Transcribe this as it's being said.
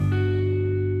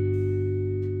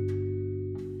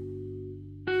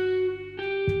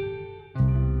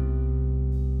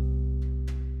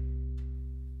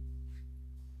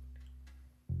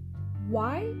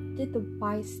Why did the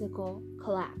bicycle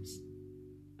collapse?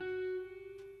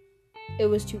 It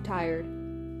was too tired.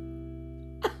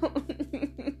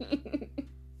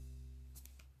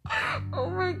 Oh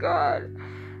my god.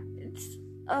 It's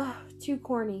too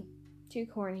corny. Too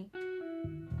corny.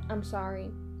 I'm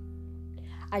sorry.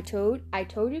 I told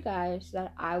you guys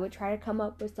that I would try to come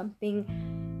up with something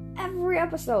every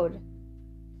episode.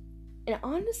 And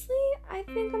honestly, I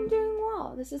think I'm doing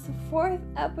well. This is the 4th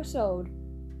episode.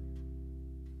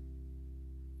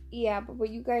 Yeah, but what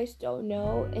you guys don't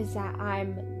know is that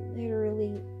I'm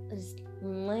literally just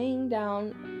laying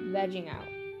down, vegging out.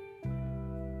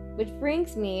 Which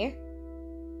brings me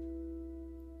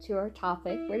to our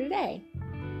topic for today.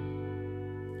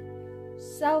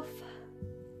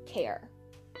 Self-care.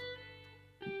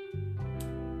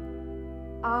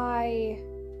 I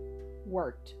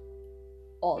worked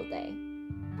all day.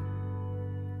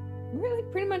 Really,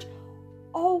 pretty much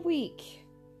all week.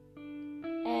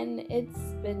 And it's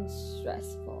been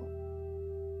stressful.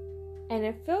 And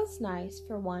it feels nice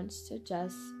for once to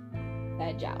just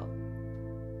veg out.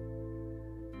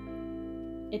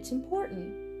 It's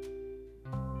important.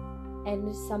 And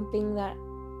it's something that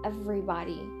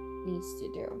everybody needs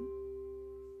to do.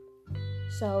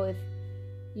 So if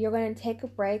you're going to take a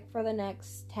break for the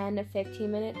next 10 to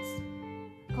 15 minutes,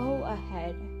 go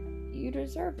ahead. You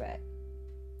deserve it.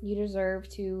 You deserve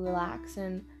to relax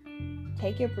and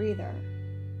take a breather.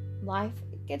 Life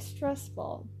gets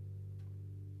stressful.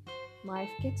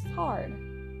 Life gets hard.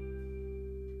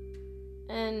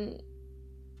 And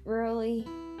really,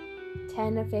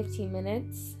 10 to 15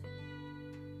 minutes,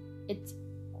 it's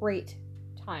great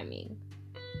timing.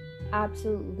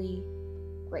 Absolutely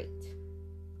great.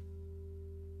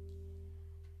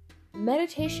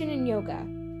 Meditation and yoga.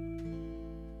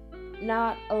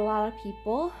 Not a lot of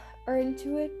people are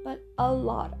into it, but a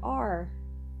lot are.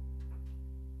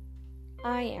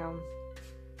 I am.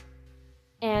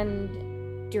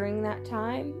 And during that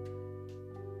time,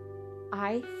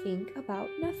 I think about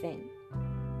nothing.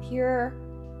 Pure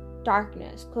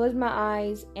darkness. Close my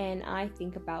eyes and I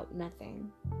think about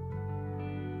nothing.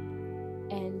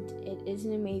 And it is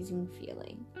an amazing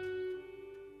feeling.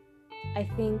 I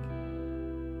think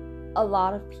a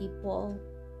lot of people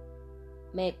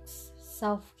mix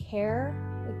self-care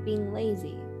with being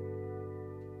lazy.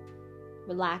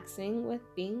 Relaxing with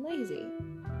being lazy.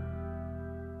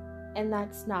 And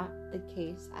that's not the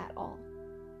case at all.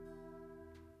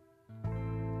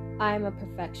 I'm a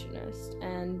perfectionist,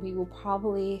 and we will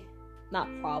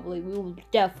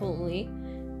definitely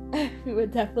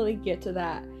get to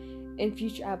that in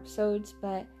future episodes,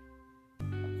 but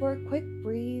for a quick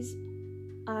breeze,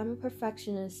 I'm a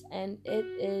perfectionist, and it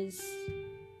is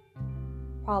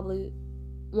probably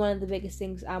one of the biggest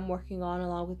things I'm working on,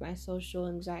 along with my social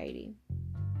anxiety.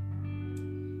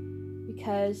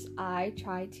 Because I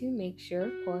try to make sure,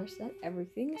 of course, that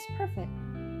everything is perfect.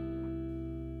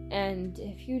 And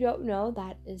if you don't know,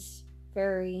 that is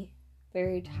very,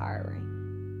 very tiring.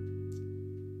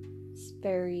 It's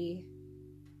very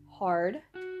hard.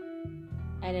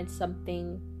 And it's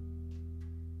something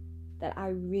that I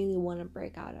really want to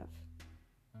break out of.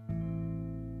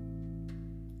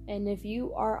 And if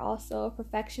you are also a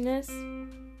perfectionist,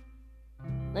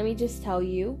 let me just tell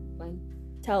you,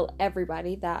 tell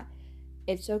everybody that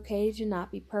it's okay to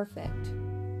not be perfect.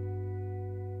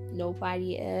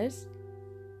 Nobody is.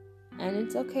 And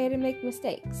it's okay to make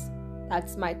mistakes.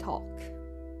 That's my talk.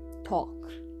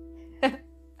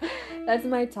 That's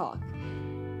my talk.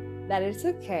 That it's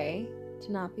okay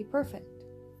to not be perfect.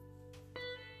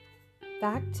 In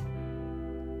fact,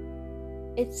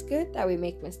 it's good that we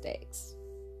make mistakes.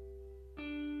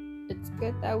 It's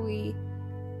good that we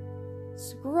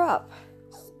screw up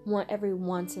every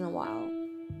once in a while.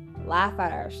 Laugh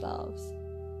at ourselves.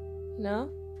 You know?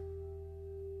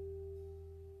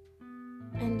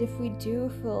 And if we do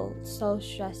feel so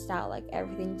stressed out, like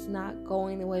everything's not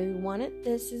going the way we want it,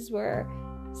 this is where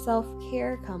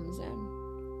self-care comes in.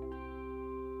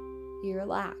 You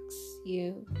relax.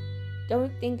 You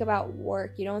don't think about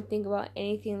work. You don't think about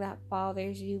anything that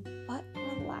bothers you, but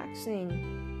relaxing.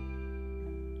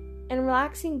 And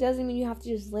relaxing doesn't mean you have to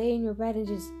just lay in your bed and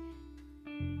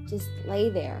just lay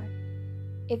there.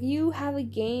 If you have a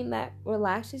game that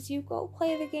relaxes you, go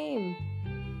play the game.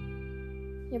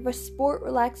 If a sport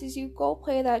relaxes you, go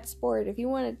play that sport. If you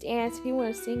want to dance, if you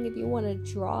want to sing, if you want to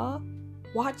draw,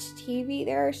 watch TV,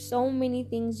 there are so many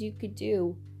things you could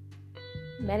do.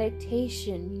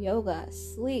 Meditation, yoga,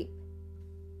 sleep.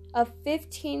 A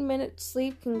 15-minute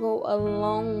sleep can go a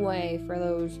long way for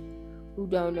those who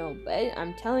don't know, but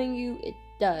I'm telling you, it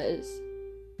does.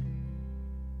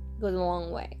 It goes a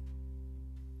long way.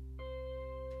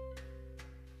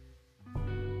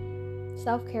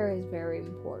 self-care is very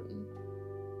important.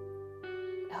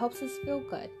 It helps us feel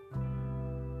good.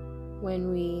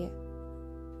 When we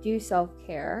do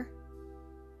self-care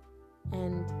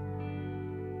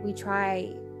and we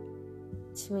try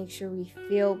to make sure we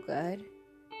feel good,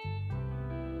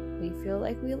 we feel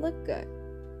like we look good.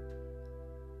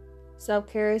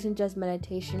 Self-care isn't just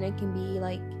meditation. It can be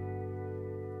like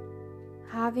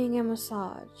having a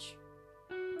massage,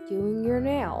 doing your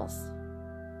nails,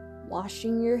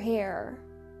 washing your hair,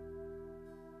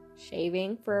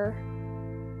 shaving for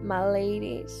my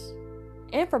ladies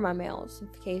and for my males, in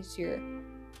case you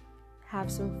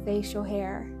have some facial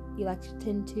hair you like to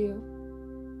tend to.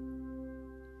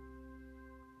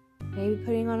 Maybe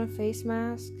putting on a face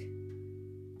mask,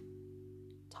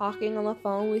 talking on the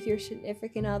phone with your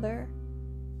significant other.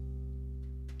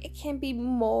 It can be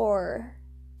more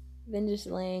than just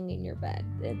laying in your bed.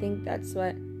 I think that's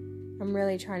what I'm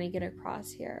really trying to get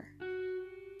across here.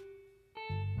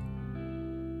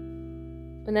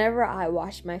 Whenever I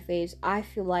wash my face, I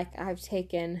feel like I've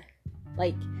taken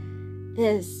like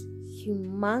this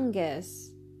humongous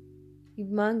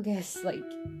like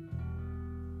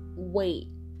weight.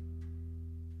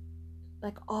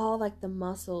 Like all like the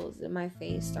muscles in my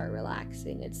face start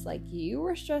relaxing. It's like you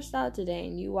were stressed out today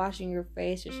and you washing your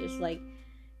face. It's just like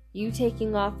you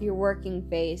taking off your working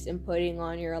face and putting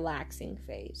on your relaxing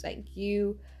face. Like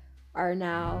you are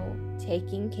now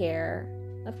taking care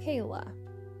of Kayla.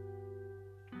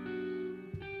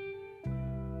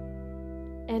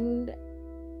 And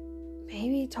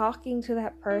maybe talking to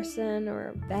that person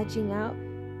or vegging out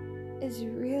is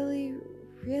really,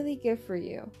 really good for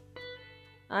you.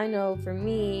 I know for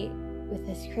me, with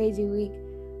this crazy week,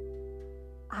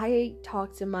 I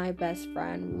talked to my best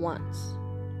friend once.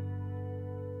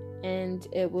 And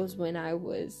it was when I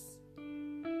was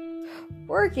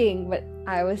working, but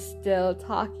I was still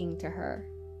talking to her.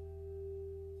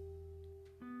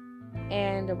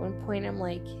 And at one point I'm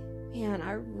like, man,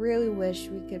 I really wish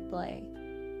we could play.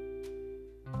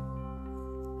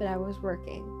 But I was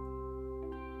working.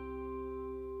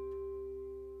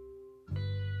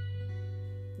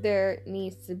 There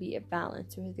needs to be a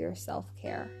balance with your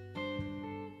self-care.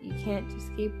 You can't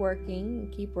just keep working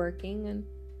and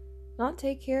not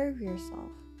take care of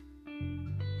yourself.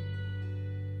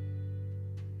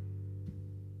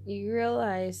 You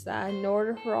realize that in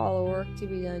order for all the work to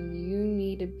be done, you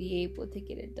need to be able to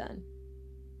get it done.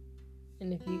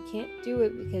 And if you can't do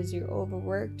it because you're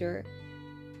overworked or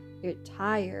you're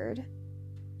tired,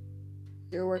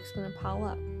 your work's going to pile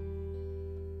up.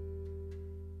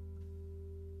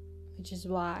 Which is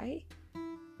why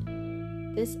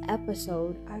this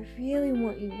episode, I really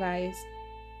want you guys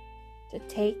to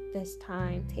take this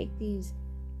time, take these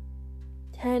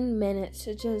 10 minutes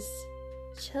to just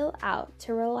chill out,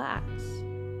 to relax.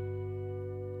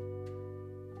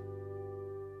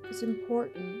 It's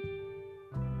important.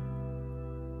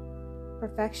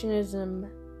 Perfectionism,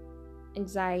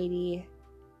 anxiety,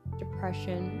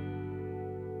 depression,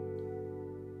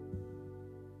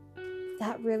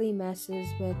 that really messes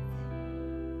with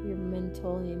your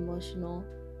mental and emotional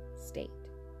state.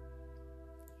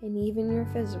 And even your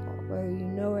physical, whether you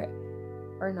know it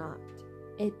or not,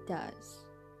 it does.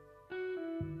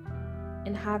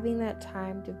 And having that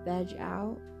time to veg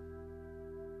out,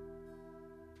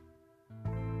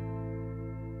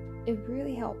 it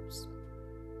really helps.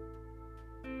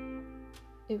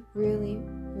 It really,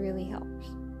 really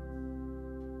helps.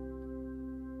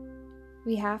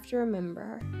 We have to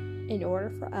remember, in order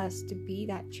for us to be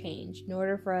that change, in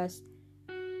order for us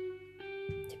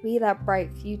to be that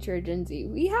bright future Gen Z,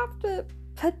 we have to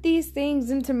put these things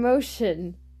into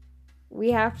motion.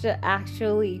 We have to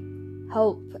actually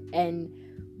help and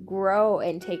grow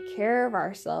and take care of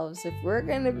ourselves. If we're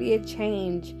going to be a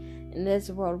change in this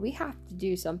world, we have to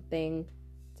do something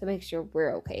to make sure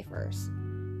we're okay first.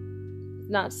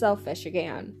 Not selfish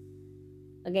again,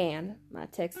 my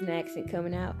Texan accent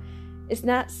coming out. It's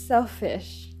not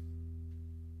selfish.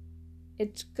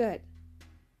 It's good.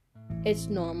 It's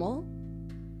normal.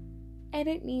 And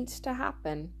it needs to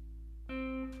happen.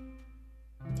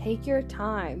 Take your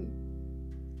time.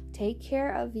 Take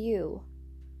care of you.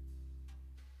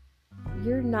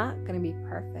 You're not going to be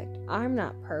perfect. I'm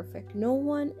not perfect. No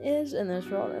one is in this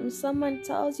world. And someone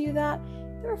tells you that,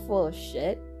 they're full of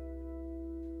shit.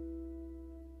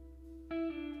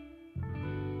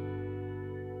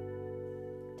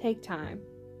 Take time.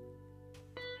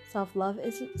 Self-love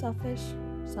isn't selfish.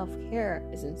 Self-care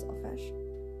isn't selfish.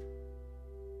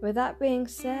 With that being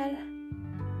said,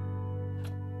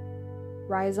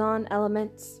 rise on,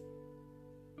 elements.